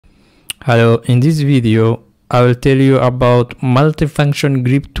Hello, in this video I will tell you about multifunction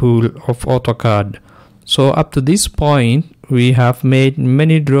grip tool of AutoCAD. So up to this point we have made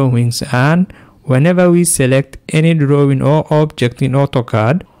many drawings, and whenever we select any drawing or object in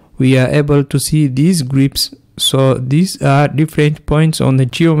AutoCAD we are able to see these grips. So these are different points on the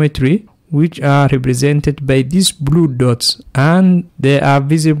geometry which are represented by these blue dots, and they are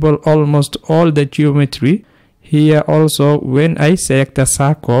visible almost all the geometry. Here also, when I select a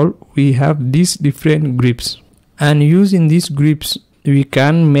circle, we have these different grips, and using these grips we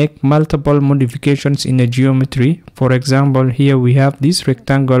can make multiple modifications in the geometry. For example, here we have this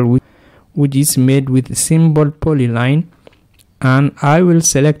rectangle which is made with simple polyline, and I will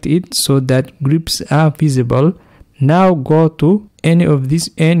select it so that grips are visible. Now go to any of these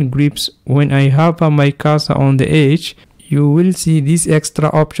end grips. When I hover my cursor on the edge, you will see these extra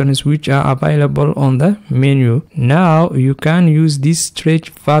options which are available on the menu. Now you can use this stretch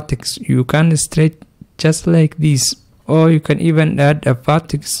vertex. You can stretch just like this, or you can even add a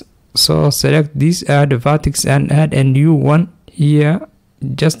vertex. So select this, add a vertex, and add a new one here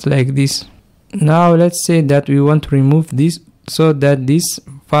just like this. Now let's say that we want to remove this so that this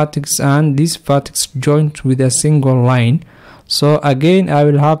vertex and this vertex joins with a single line. So again I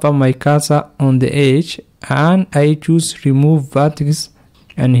will hover my cursor on the edge and I choose remove vertex,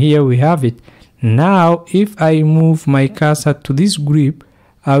 and here we have it. Now if I move my cursor to this grip,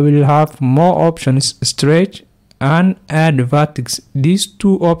 I will have more options, stretch and add vertex. These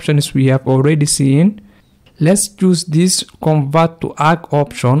two options we have already seen. Let's choose this convert to arc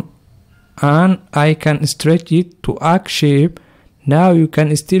option, and I can stretch it to arc shape. Now you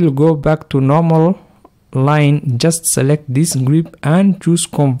can still go back to normal line. Just select this grip and choose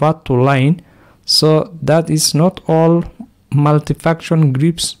convert to line. So that is not all multifunction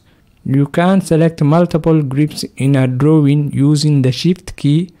grips. You can select multiple grips in a drawing using the shift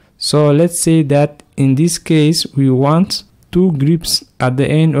key. So let's say that in this case we want two grips at the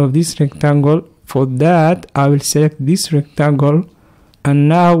end of this rectangle. For that I will select this rectangle, and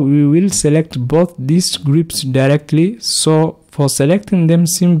now we will select both these grips directly. So for selecting them,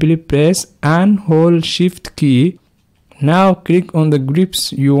 simply press and hold shift key. Now click on the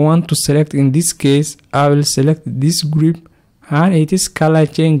grips you want to select. In this case I will select this grip, and it is color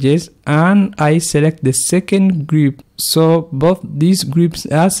changes, and I select the second grip. So both these grips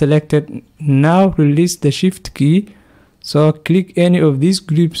are selected. Now release the shift key. So click any of these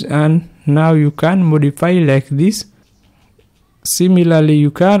grips, and now you can modify like this. Similarly,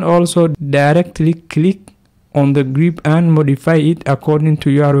 you can also directly click on the grip and modify it according to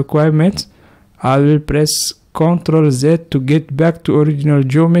your requirements. I will press Ctrl Z to get back to original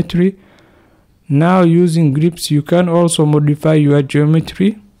geometry. Now using grips you can also modify your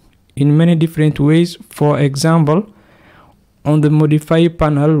geometry in many different ways. For example, on the modify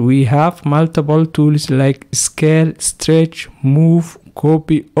panel we have multiple tools like scale, stretch, move,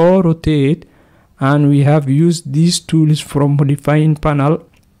 copy or rotate, and we have used these tools from modifying panel.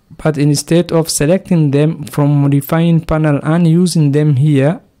 But instead of selecting them from modifying panel and using them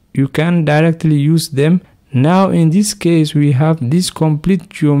here, you can directly use them. Now in this case we have this complete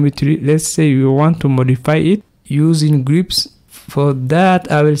geometry. Let's say we want to modify it using grips. For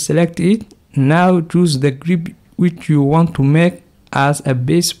that I will select it. Now choose the grip which you want to make as a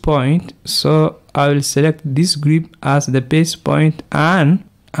base point. So I will select this grip as the base point and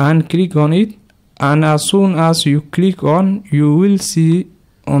click on it. And as soon as you click on, you will see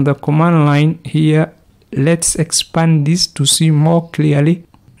on the command line here. Let's expand this to see more clearly.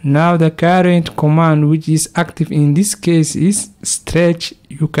 Now the current command which is active in this case is stretch.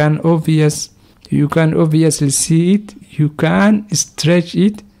 You can obviously see it. You can stretch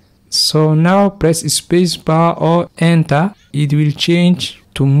it. So now press spacebar or enter. It will change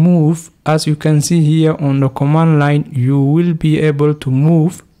to move. As you can see here on the command line, you will be able to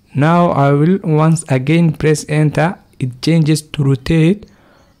move. Now I will once again press enter. It changes to rotate,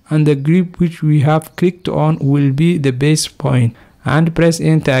 and the grip which we have clicked on will be the base point. And press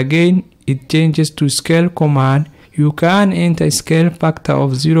enter again. It changes to scale command. You can enter a scale factor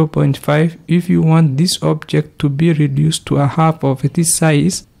of 0.5 if you want this object to be reduced to a half of its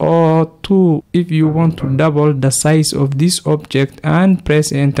size, or 2 if you want to double the size of this object, and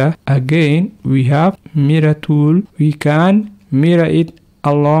press enter. Again we have mirror tool. We can mirror it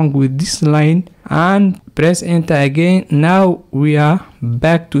along with this line and press enter again. Now we are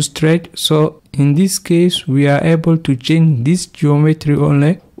back to stretch. So in this case we are able to change this geometry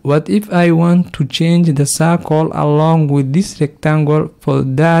only. What if I want to change the circle along with this rectangle? For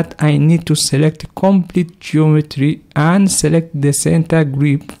that I need to select complete geometry and select the center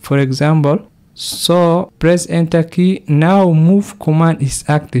grip, for example. So press enter key. Now move command is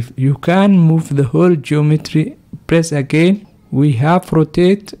active. You can move the whole geometry. Press again. We have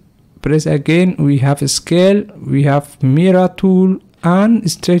rotate. Press again. We have scale. We have mirror tool and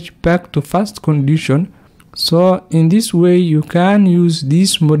stretch back to first condition. So in this way you can use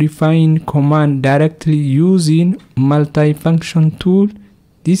this modifying command directly using multifunction tool.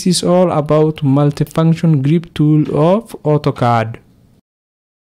 This is all about multifunction grip tool of AutoCAD.